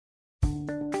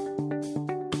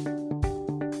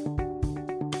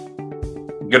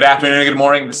Good afternoon, good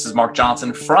morning. This is Mark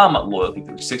Johnson from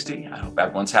Loyalty360. I hope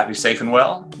everyone's happy, safe, and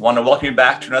well. I want to welcome you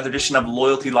back to another edition of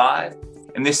Loyalty Live.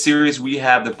 In this series, we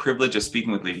have the privilege of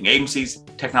speaking with leading agencies,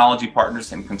 technology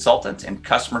partners, and consultants in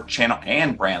customer, channel,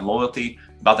 and brand loyalty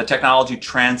about the technology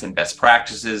trends and best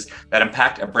practices that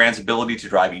impact a brand's ability to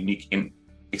drive unique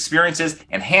experiences,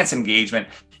 enhance engagement,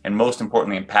 and most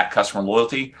importantly, impact customer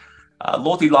loyalty.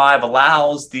 Loyalty Live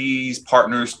allows these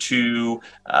partners to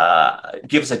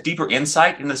give us a deeper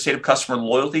insight into the state of customer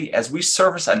loyalty as we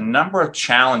service a number of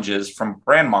challenges from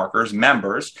brand markers,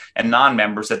 members, and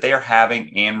non-members that they are having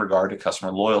in regard to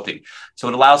customer loyalty. So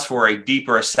it allows for a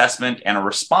deeper assessment and a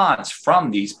response from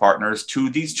these partners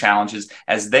to these challenges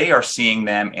as they are seeing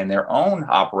them in their own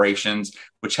operations,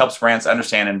 which helps brands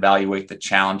understand and evaluate the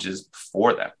challenges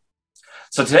before them.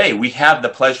 So today we have the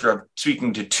pleasure of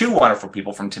speaking to two wonderful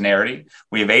people from Tenerity.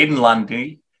 We have Aidan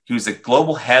Lundy, who's the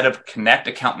global head of Connect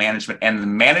Account Management and the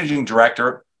managing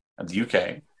director of the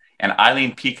UK, and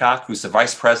Eileen Peacock, who's the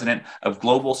vice president of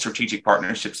global strategic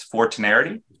partnerships for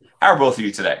Tenerity. How are both of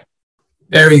you today?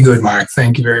 Very good, Mark.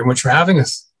 Thank you very much for having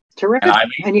us. Terrific.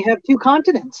 And you have two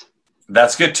continents.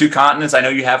 That's good. Two continents. I know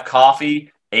you have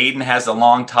coffee. Aidan has a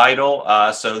long title,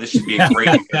 so this should be a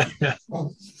great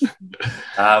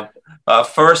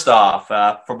first off,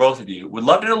 for both of you, we'd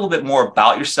love to know a little bit more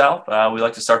about yourself. We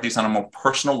like to start these on a more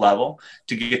personal level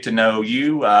to get to know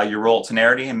you, your role at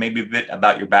Tenerity, and maybe a bit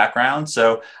about your background.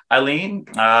 So, Eileen,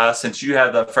 since you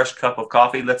have the fresh cup of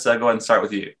coffee, let's go ahead and start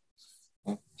with you.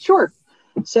 Sure.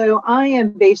 So I am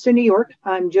based in New York.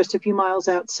 I'm just a few miles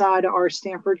outside our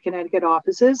Stamford, Connecticut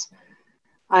offices.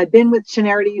 I've been with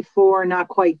Tenerity for not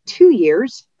quite 2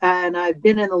 years, and I've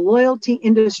been in the loyalty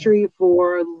industry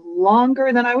for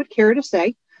longer than I would care to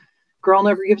say. Girl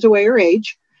never gives away her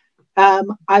age.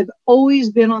 I've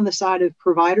always been on the side of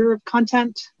provider of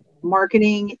content,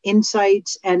 marketing,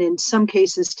 insights, and in some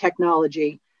cases,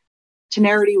 technology.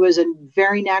 Tenerity was a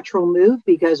very natural move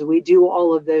because we do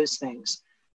all of those things.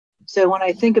 So when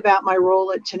I think about my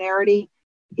role at Tenerity,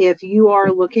 if you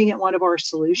are looking at one of our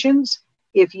solutions,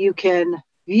 if you can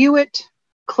view it,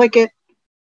 click it,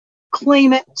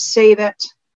 claim it, save it,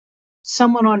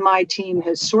 someone on my team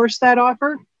has sourced that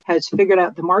offer, has figured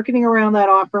out the marketing around that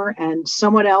offer, and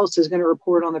someone else is going to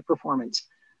report on the performance.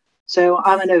 So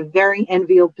I'm in a very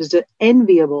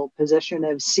enviable position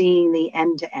of seeing the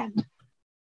end to end.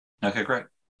 Okay, great.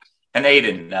 And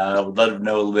Aidan, would love to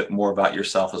know a little bit more about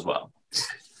yourself as well.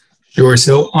 Sure.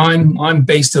 So I'm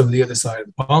based over the other side of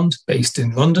the pond, based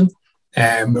in London.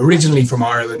 Originally from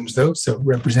Ireland, though, so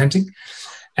representing.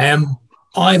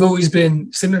 I've always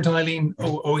been, similar to Eileen,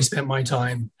 always spent my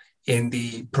time in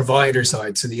the provider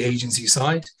side, so the agency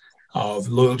side of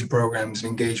loyalty programs and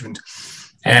engagement.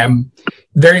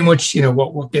 Very much,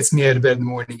 what gets me out of bed in the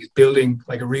morning is building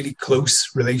like a really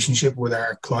close relationship with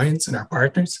our clients and our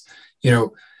partners,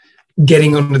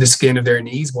 getting under the skin of their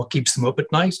needs, what keeps them up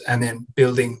at night, and then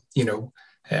building,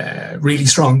 really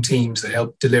strong teams that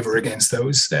help deliver against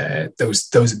those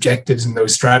objectives and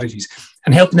those strategies,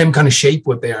 and helping them kind of shape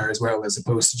what they are as well, as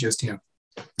opposed to just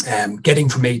getting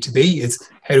from A to B. It's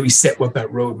how do we set what that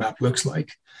roadmap looks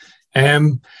like.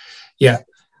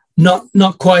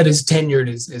 Not quite as tenured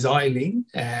as Eileen,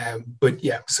 but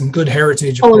yeah, some good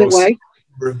heritage across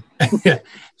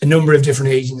a number of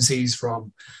different agencies,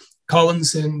 from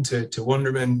Collinson to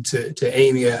Wonderman to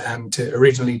Amia and to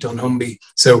originally dunnhumby.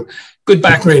 So good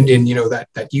background in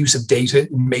that use of data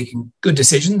in making good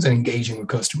decisions and engaging with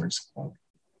customers.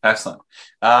 Excellent.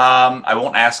 I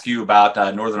won't ask you about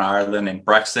Northern Ireland and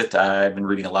Brexit. I've been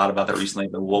reading a lot about that recently,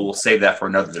 but we'll save that for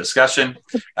another discussion.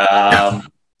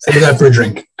 Save that for a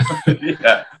drink.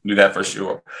 Yeah, do that for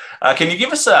sure. Can you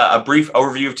give us a brief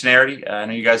overview of Tenerity? I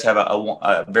know you guys have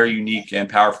a very unique and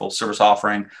powerful service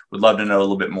offering. Would love to know a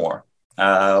little bit more.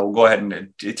 We'll go ahead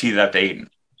and tee it up to Aidan.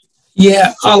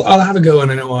 Yeah, I'll have a go, and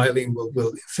I know Eileen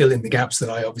will fill in the gaps that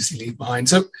I obviously leave behind.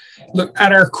 So, look,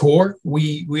 at our core,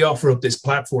 we offer up this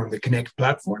platform, the Connect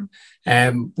platform,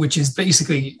 which is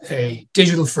basically a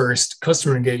digital-first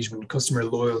customer engagement, customer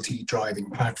loyalty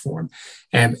driving platform.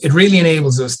 It really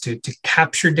enables us to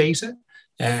capture data,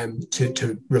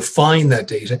 to refine that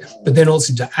data, but then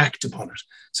also to act upon it.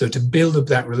 So to build up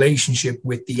that relationship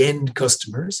with the end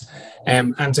customers,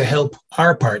 and to help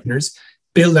our partners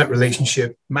build that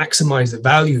relationship, maximize the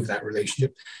value of that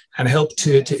relationship, and help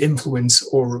to influence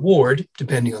or reward,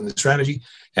 depending on the strategy,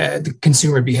 the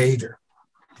consumer behavior.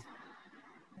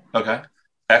 Okay,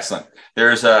 excellent.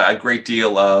 There's a great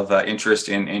deal of interest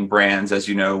in brands, as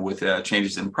you know, with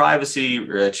changes in privacy,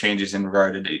 changes in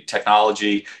regard to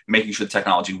technology, making sure the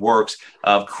technology works,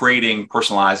 of creating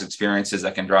personalized experiences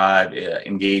that can drive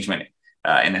engagement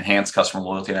and enhance customer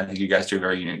loyalty. And I think you guys do a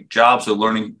very unique job. So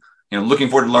looking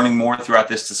forward to learning more throughout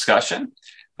this discussion.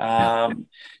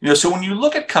 So when you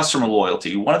look at customer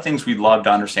loyalty, one of the things we'd love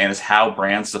to understand is how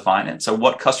brands define it. So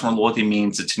what customer loyalty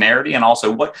means to Tenerity, and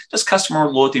also what does customer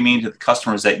loyalty mean to the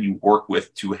customers that you work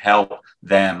with to help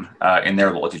them in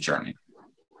their loyalty journey?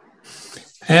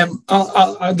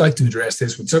 I'd like to address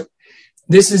this one. So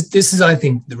this is, I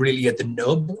think, really at the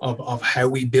nub of how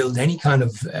we build any kind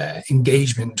of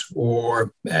engagement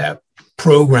or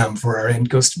program for our end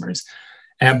customers.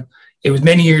 It was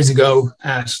many years ago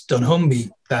at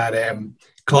Dunnhumby that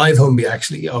Clive Humby,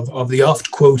 actually, of the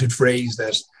oft quoted phrase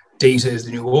that data is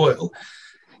the new oil.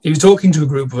 He was talking to a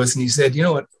group of us and he said, you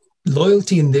know what,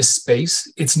 loyalty in this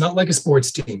space, it's not like a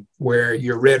sports team where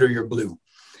you're red or you're blue.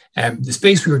 The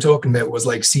space we were talking about was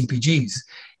like CPGs.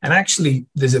 And actually,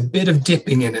 there's a bit of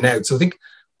dipping in and out. So I think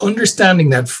understanding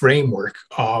that framework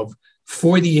of,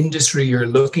 for the industry you're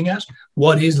looking at,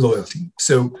 what is loyalty?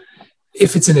 So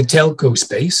if it's in a telco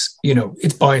space,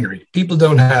 it's binary. People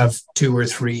don't have 2 or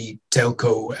 3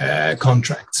 telco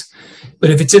contracts. But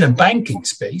if it's in a banking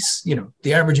space,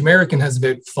 the average American has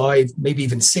about 5, maybe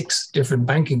even 6 different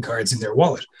banking cards in their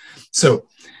wallet. So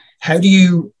how do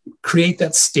you create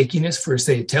that stickiness for,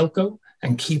 say, a telco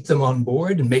and keep them on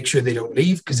board and make sure they don't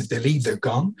leave? Because if they leave, they're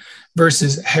gone.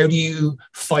 Versus how do you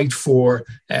fight for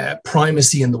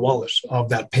primacy in the wallet of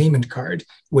that payment card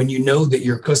when you know that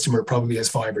your customer probably has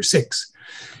 5 or 6?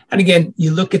 And again,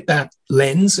 you look at that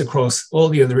lens across all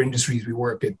the other industries we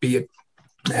work at, be it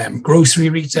grocery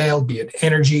retail, be it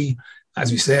energy,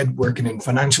 as we said, working in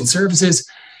financial services,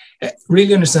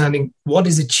 really understanding what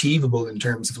is achievable in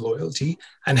terms of loyalty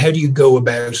and how do you go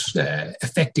about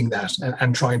affecting that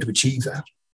and trying to achieve that.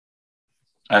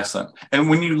 Excellent. And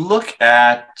when you look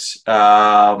at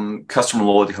customer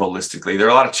loyalty holistically, there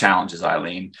are a lot of challenges,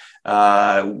 Eileen.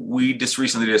 We just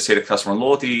recently did a state of customer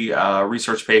loyalty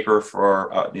research paper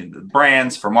for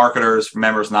brands, for marketers, for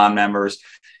members, non-members.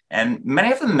 And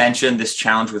many of them mentioned this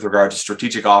challenge with regard to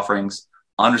strategic offerings,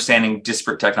 understanding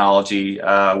disparate technology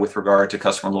with regard to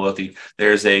customer loyalty.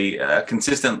 There's a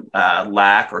consistent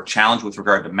lack or challenge with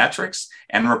regard to metrics,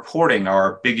 and reporting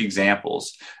are big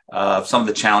examples of some of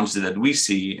the challenges that we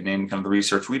see in kind of the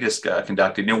research we just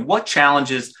conducted. What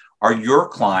challenges are your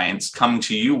clients coming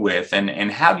to you with,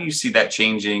 and how do you see that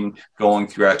changing going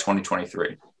throughout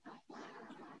 2023?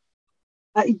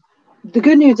 The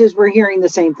good news is we're hearing the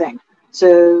same thing.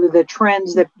 So the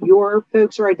trends that your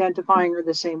folks are identifying are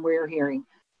the same we're hearing.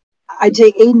 I'd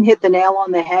say Aidan hit the nail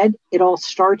on the head. It all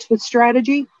starts with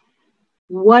strategy.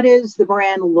 What is the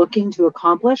brand looking to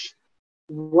accomplish?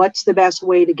 What's the best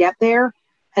way to get there?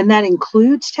 And that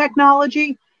includes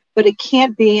technology, but it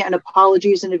can't be, and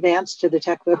apologies in advance to the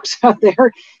tech folks out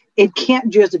there, it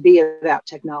can't just be about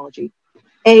technology.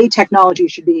 Technology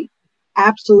should be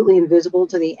absolutely invisible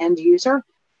to the end user.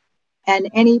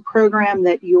 And any program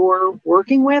that you're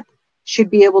working with should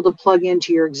be able to plug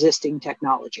into your existing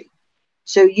technology.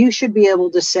 So you should be able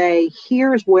to say,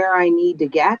 here's where I need to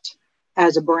get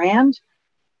as a brand.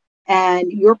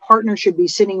 And your partner should be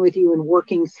sitting with you and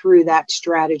working through that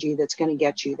strategy that's going to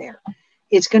get you there.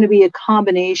 It's going to be a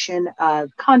combination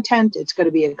of content. It's going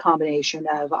to be a combination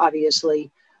of,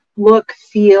 obviously, look,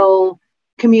 feel,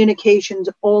 communications,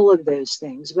 all of those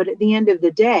things. But at the end of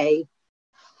the day,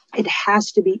 it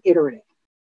has to be iterative.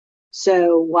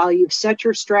 So while you've set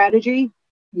your strategy,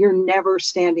 you're never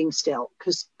standing still,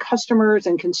 because customers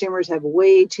and consumers have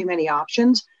way too many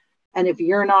options. And if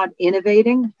you're not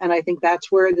innovating, and I think that's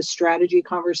where the strategy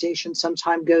conversation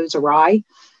sometimes goes awry,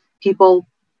 people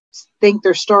think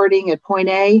they're starting at point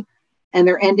A and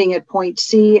they're ending at point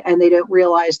C, and they don't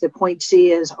realize that point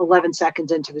C is 11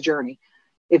 seconds into the journey.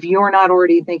 If you're not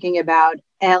already thinking about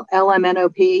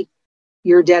LMNOP,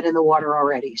 you're dead in the water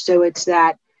already. So it's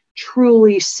that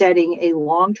truly setting a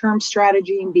long-term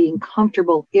strategy and being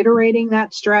comfortable iterating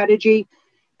that strategy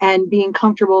and being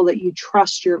comfortable that you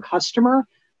trust your customer.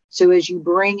 So as you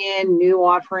bring in new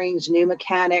offerings, new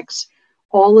mechanics,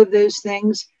 all of those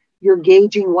things, you're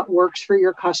gauging what works for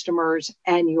your customers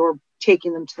and you're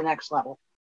taking them to the next level.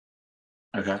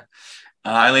 Okay.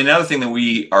 Eileen, another thing that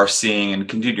we are seeing and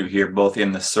continue to hear both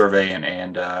in the survey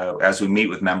and as we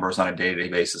meet with members on a day-to-day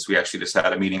basis, we actually just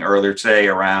had a meeting earlier today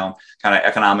around kind of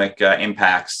economic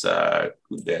impacts that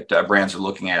brands are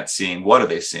looking at, seeing what are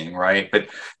they seeing, right? But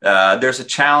there's a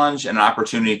challenge and an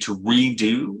opportunity to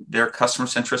redo their customer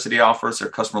centricity offers, their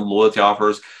customer loyalty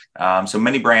offers. So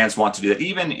many brands want to do that,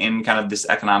 even in kind of this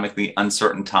economically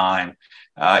uncertain time.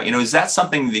 Is that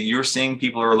something that you're seeing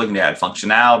people are looking to add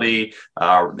functionality,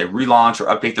 they relaunch or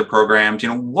update their programs?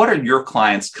 What are your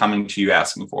clients coming to you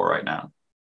asking for right now?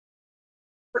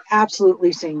 We're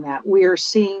absolutely seeing that. We are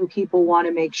seeing people want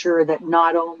to make sure that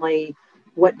not only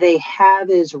what they have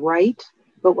is right,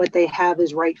 but what they have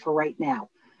is right for right now.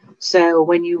 So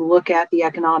when you look at the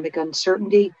economic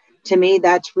uncertainty, to me,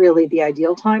 that's really the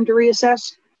ideal time to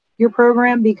reassess your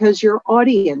program, because your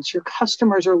audience, your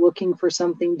customers are looking for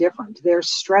something different. Their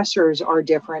stressors are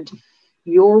different.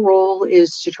 Your role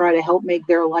is to try to help make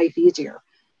their life easier.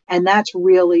 And that's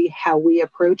really how we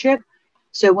approach it.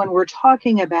 So when we're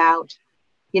talking about,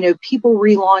 people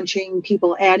relaunching,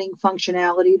 people adding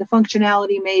functionality, the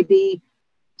functionality may be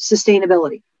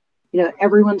sustainability.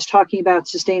 Everyone's talking about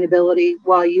sustainability.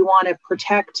 While you want to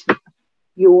protect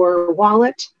your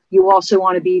wallet, you also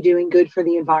want to be doing good for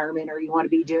the environment, or you want to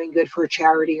be doing good for a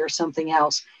charity or something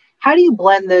else. How do you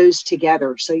blend those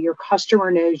together so your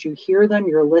customer knows you hear them,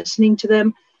 you're listening to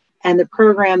them, and the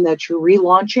program that you're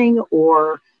relaunching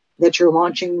or that you're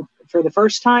launching for the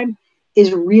first time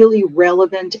is really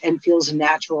relevant and feels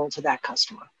natural to that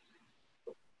customer?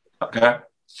 Okay.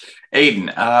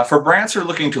 Aidan, for brands who are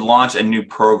looking to launch a new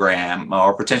program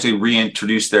or potentially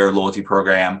reintroduce their loyalty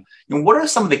program, what are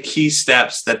some of the key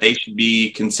steps that they should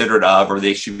be considerate of, or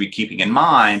they should be keeping in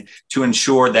mind to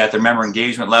ensure that their member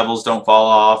engagement levels don't fall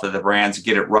off, that the brands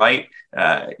get it right,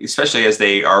 especially as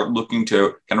they are looking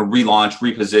to kind of relaunch,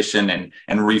 reposition,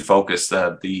 and refocus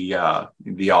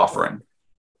the offering?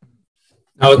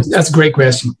 Oh, that's a great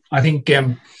question. I think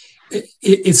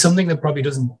it's something that probably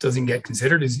doesn't get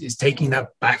considered is taking that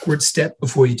backward step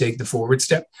before you take the forward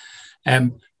step.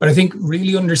 But I think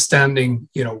really understanding,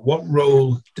 what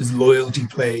role does loyalty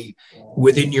play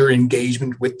within your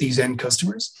engagement with these end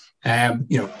customers?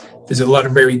 There's a lot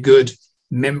of very good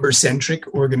member-centric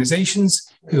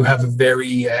organizations who have a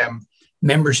very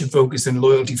membership-focused and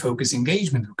loyalty-focused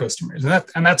engagement with customers,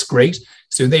 and that's great.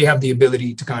 So they have the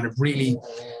ability to kind of really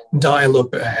dial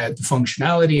up the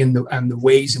functionality and the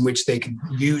ways in which they can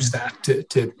use that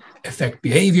to affect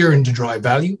behavior and to drive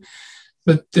value.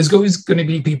 But there's always going to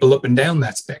be people up and down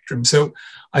that spectrum. So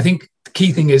I think the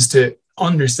key thing is to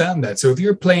understand that. So if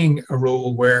you're playing a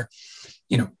role where,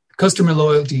 customer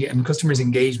loyalty and customers'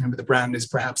 engagement with the brand is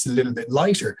perhaps a little bit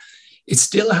lighter, it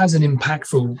still has an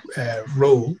impactful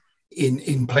role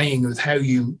in playing with how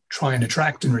you try and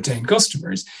attract and retain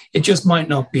customers. It just might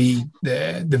not be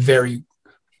the very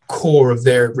core of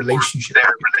their relationship.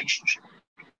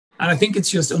 And I think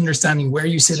it's just understanding where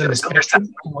you sit on the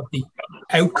spectrum and what the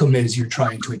outcome is you're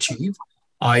trying to achieve.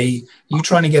 You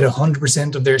trying to get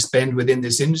 100% of their spend within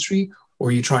this industry, or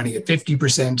are you trying to get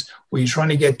 50%, or are you trying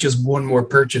to get just one more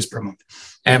purchase per month?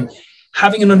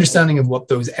 Having an understanding of what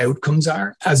those outcomes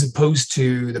are, as opposed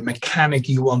to the mechanic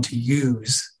you want to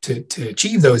use to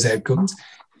achieve those outcomes,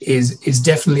 is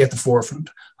definitely at the forefront.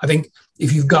 I think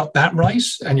if you've got that right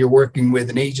and you're working with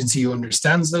an agency who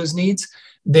understands those needs,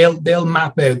 they'll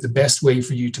map out the best way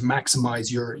for you to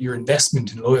maximize your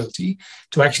investment in loyalty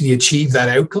to actually achieve that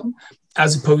outcome,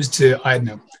 as opposed to,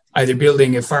 either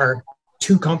building a far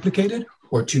too complicated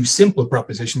or too simple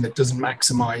proposition that doesn't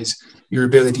maximize your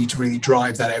ability to really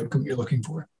drive that outcome you're looking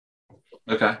for.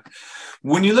 Okay.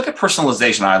 When you look at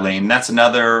personalization, Eileen, that's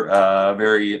another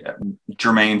very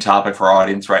germane topic for our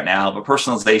audience right now. But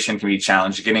personalization can be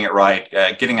challenged, getting it right,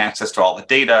 getting access to all the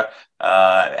data,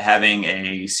 having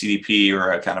a CDP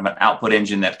or a kind of an output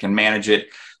engine that can manage it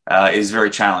is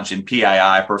very challenging.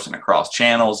 PII, person across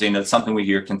channels, it's something we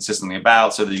hear consistently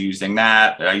about. So they're using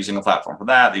that, using a platform for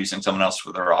that. They're using someone else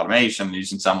for their automation, they're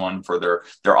using someone for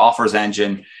their offers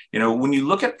engine. When you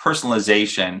look at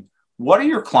personalization, what are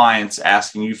your clients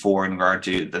asking you for in regard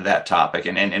to that topic?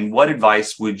 And what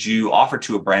advice would you offer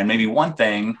to a brand? Maybe one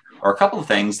thing or a couple of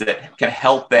things that can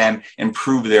help them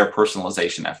improve their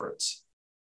personalization efforts.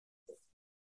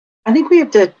 I think we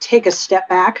have to take a step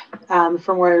back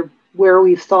from where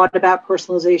we've thought about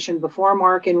personalization before,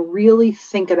 Mark, and really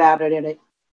think about it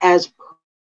as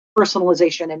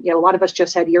personalization. And a lot of us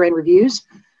just had year-end reviews.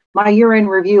 My year-end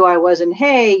review, I wasn't,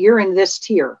 hey, you're in this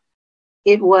tier.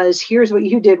 It was, here's what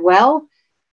you did well,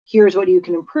 here's what you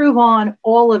can improve on,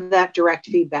 all of that direct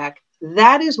feedback.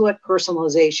 That is what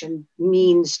personalization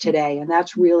means today. And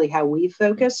that's really how we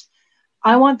focus.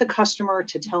 I want the customer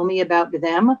to tell me about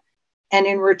them. And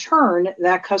in return,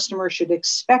 that customer should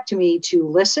expect me to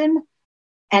listen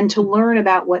and to learn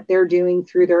about what they're doing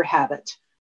through their habit,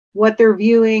 what they're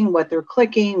viewing, what they're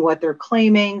clicking, what they're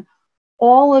claiming.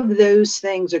 All of those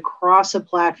things across a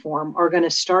platform are going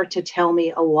to start to tell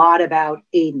me a lot about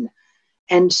Aidan.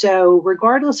 And so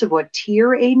regardless of what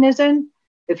tier Aidan is in,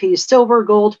 if he's silver,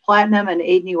 gold, platinum, and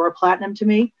Aidan, you are platinum to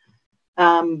me,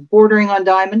 bordering on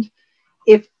diamond,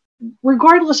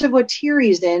 regardless of what tier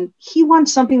he's in, he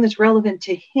wants something that's relevant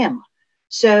to him.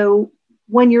 So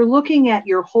when you're looking at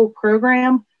your whole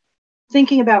program,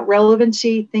 thinking about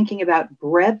relevancy, thinking about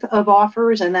breadth of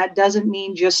offers. And that doesn't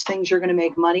mean just things you're going to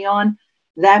make money on.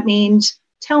 That means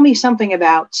tell me something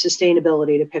about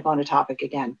sustainability, to pick on a topic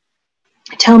again.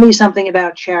 Tell me something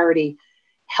about charity.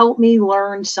 Help me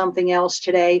learn something else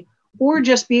today, or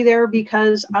just be there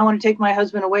because I want to take my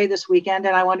husband away this weekend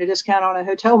and I want a discount on a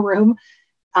hotel room.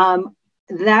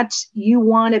 You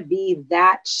want to be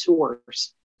that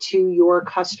source to your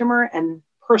customer, and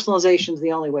personalization is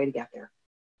the only way to get there.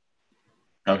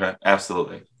 Okay,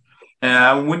 absolutely.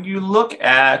 When you look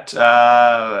at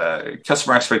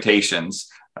customer expectations,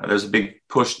 there's a big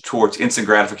push towards instant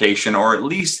gratification, or at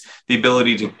least the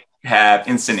ability to have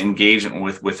instant engagement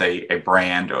with a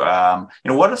brand.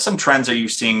 What are some trends are you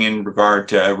seeing in regard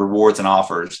to rewards and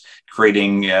offers,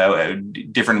 creating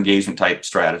different engagement type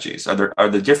strategies? Are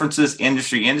the differences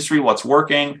industry? What's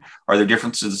working? Are there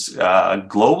differences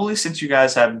globally, since you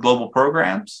guys have global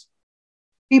programs?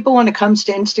 People, when it comes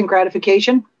to instant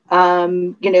gratification,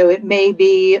 it may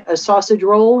be a sausage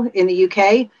roll in the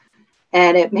UK,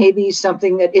 and it may be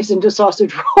something that isn't a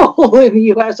sausage roll in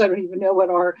the US. I don't even know what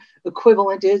our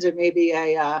equivalent is. It may be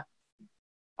a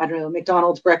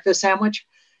McDonald's breakfast sandwich.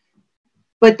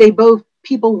 But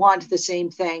people want the same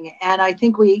thing. And I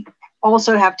think we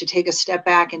also have to take a step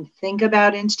back and think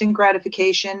about instant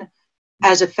gratification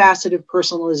as a facet of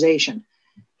personalization.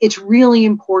 It's really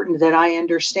important that I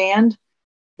understand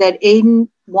that Aidan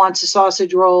wants a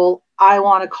sausage roll, I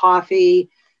want a coffee,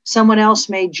 someone else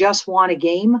may just want a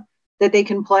game that they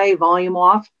can play volume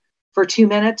off for 2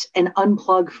 minutes and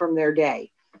unplug from their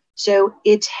day. So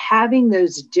it's having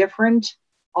those different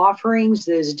offerings,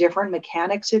 those different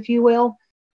mechanics, if you will,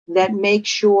 that make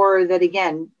sure that,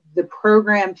 again, the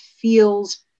program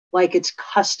feels like it's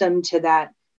custom to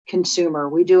that consumer.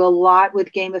 We do a lot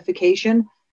with gamification,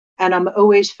 and I'm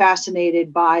always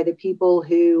fascinated by the people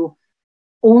who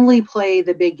only play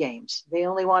the big games. They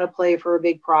only want to play for a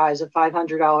big prize, a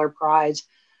 $500 prize.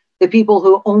 The people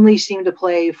who only seem to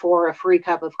play for a free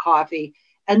cup of coffee,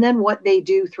 and then what they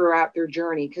do throughout their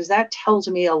journey, because that tells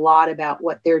me a lot about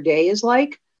what their day is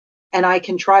like. And I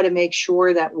can try to make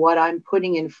sure that what I'm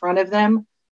putting in front of them,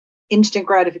 instant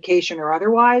gratification or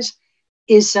otherwise,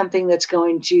 is something that's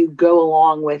going to go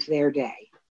along with their day.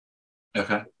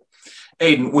 Okay.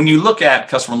 Aidan, when you look at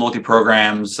customer loyalty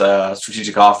programs,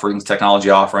 strategic offerings, technology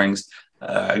offerings,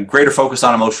 greater focus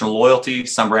on emotional loyalty.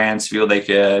 Some brands feel they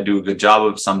can do a good job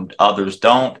of, some others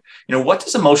don't. What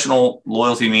does emotional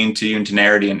loyalty mean to you in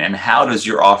Tenerity, and how does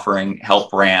your offering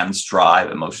help brands drive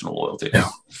emotional loyalty? Yeah.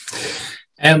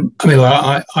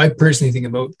 I personally think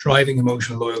about driving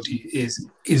emotional loyalty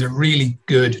is a really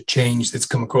good change that's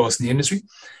come across in the industry.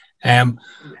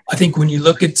 I think when you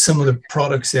look at some of the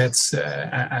product sets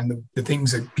and the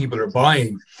things that people are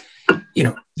buying,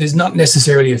 there's not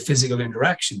necessarily a physical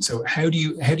interaction. So how do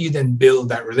you then build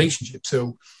that relationship?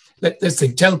 So let's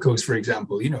take telcos, for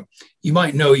example. You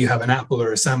might know you have an Apple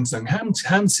or a Samsung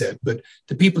handset, but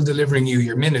the people delivering you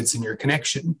your minutes and your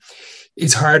connection,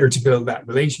 it's harder to build that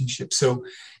relationship. So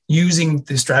using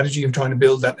the strategy of trying to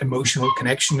build that emotional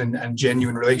connection and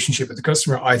genuine relationship with the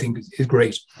customer, I think is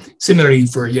great. Similarly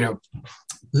for,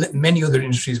 many other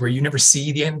industries where you never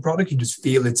see the end product, you just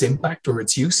feel its impact or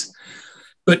its use.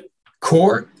 But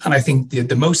core, and I think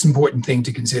the most important thing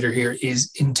to consider here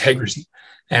is integrity.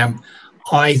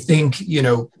 I think,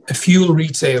 a fuel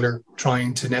retailer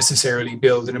trying to necessarily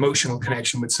build an emotional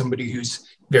connection with somebody who's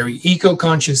very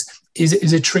eco-conscious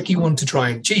is a tricky one to try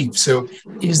and achieve. So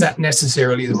is that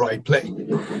necessarily the right play?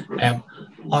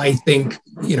 I think,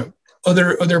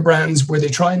 other brands where they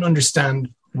try and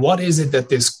understand what is it that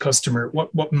this customer,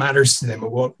 what matters to them,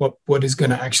 or what is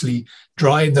going to actually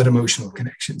drive that emotional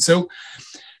connection. So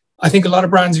I think a lot of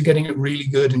brands are getting it really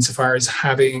good insofar as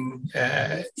having,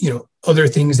 other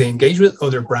things they engage with,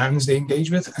 other brands they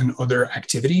engage with, and other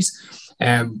activities,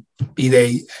 be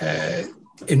they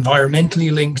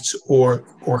environmentally linked or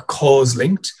cause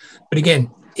linked. But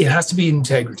again, it has to be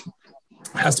integrity.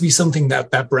 It has to be something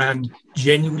that brand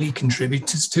genuinely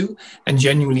contributes to and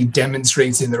genuinely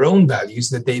demonstrates in their own values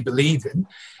that they believe in.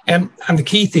 And the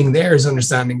key thing there is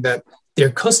understanding that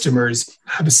their customers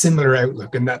have a similar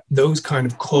outlook and that those kind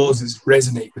of causes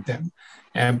resonate with them.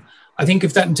 I think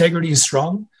if that integrity is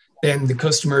strong, then the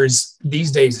customers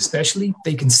these days especially,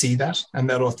 they can see that, and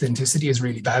that authenticity is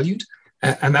really valued,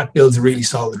 and that builds a really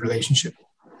solid relationship.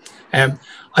 I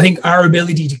think our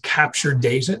ability to capture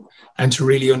data and to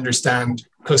really understand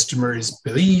customers'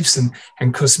 beliefs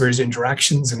and customers'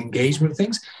 interactions and engagement with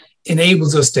things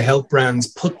enables us to help brands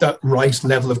put that right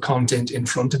level of content in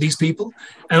front of these people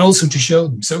and also to show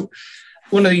them. So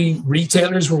one of the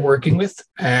retailers we're working with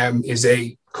is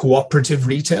a cooperative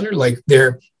retailer. Like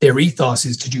their ethos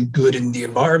is to do good in the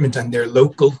environment and their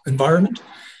local environment.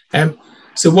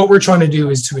 So what we're trying to do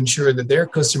is to ensure that their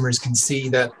customers can see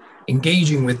that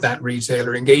engaging with that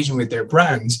retailer, engaging with their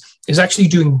brands is actually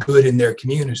doing good in their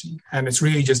community. And it's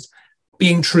really just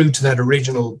being true to that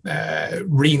original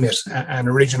remit and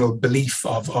original belief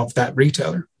of that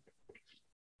retailer.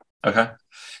 Okay.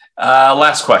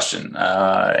 Last question,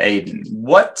 Aidan,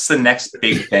 what's the next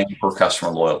big thing for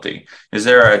customer loyalty? Is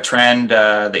there a trend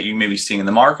that you may be seeing in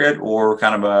the market, or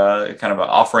kind of a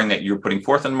offering that you're putting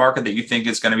forth in the market that you think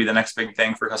is going to be the next big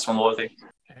thing for customer loyalty?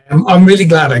 I'm really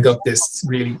glad I got this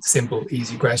really simple,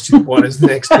 easy question. What is the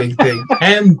next big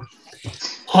thing?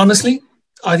 Honestly,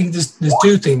 I think there's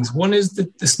two things. One is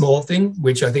the small thing,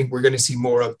 which I think we're going to see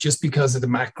more of just because of the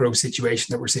macro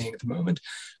situation that we're seeing at the moment.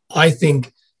 I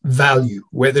think value,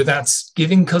 whether that's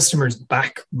giving customers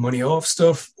back money off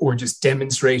stuff or just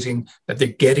demonstrating that they're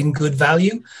getting good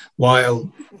value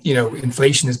while,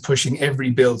 inflation is pushing every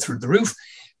bill through the roof,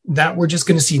 that we're just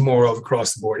going to see more of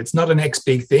across the board. It's not a next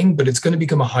big thing, but it's going to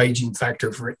become a hygiene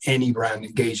factor for any brand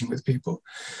engaging with people.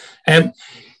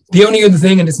 The only other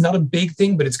thing, and it's not a big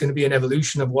thing, but it's going to be an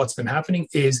evolution of what's been happening,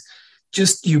 is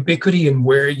just ubiquity and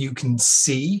where you can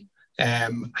see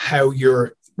how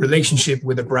your relationship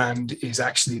with a brand is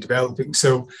actually developing.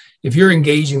 So if you're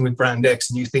engaging with brand X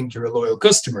and you think you're a loyal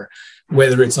customer,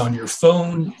 whether it's on your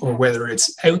phone or whether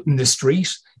it's out in the street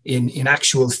in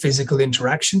actual physical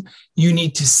interaction, you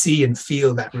need to see and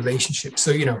feel that relationship.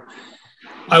 So,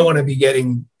 I want to be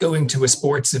going to a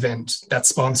sports event that's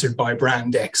sponsored by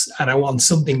brand X, and I want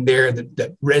something there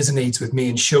that resonates with me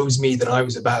and shows me that I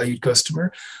was a valued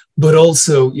customer, but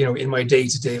also, in my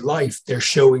day-to-day life, they're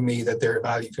showing me that they're a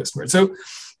valued customer. So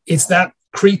it's that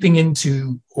creeping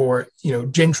into, or,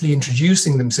 gently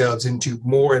introducing themselves into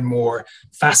more and more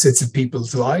facets of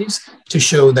people's lives to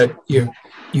show that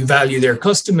you value their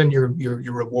custom and you're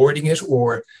rewarding it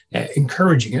or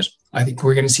encouraging it. I think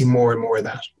we're going to see more and more of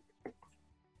that.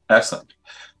 Excellent.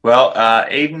 Well,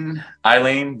 Aidan,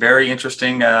 Eileen, very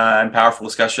interesting and powerful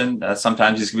discussion.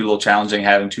 Sometimes it can be a little challenging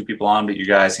having two people on, but you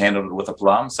guys handled it with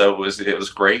aplomb. So it was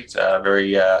great.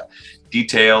 Very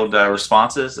detailed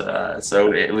responses.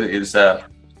 So it was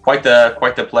quite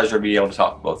the pleasure to be able to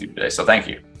talk to both of you today. So thank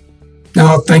you.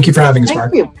 No, thank you for having us,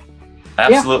 Mark. Thank you.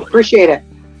 Absolutely. Yeah, appreciate it.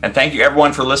 And thank you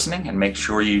everyone for listening, and make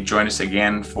sure you join us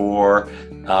again for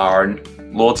our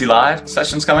Loyalty Live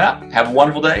sessions coming up. Have a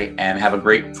wonderful day and have a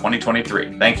great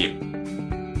 2023. Thank you.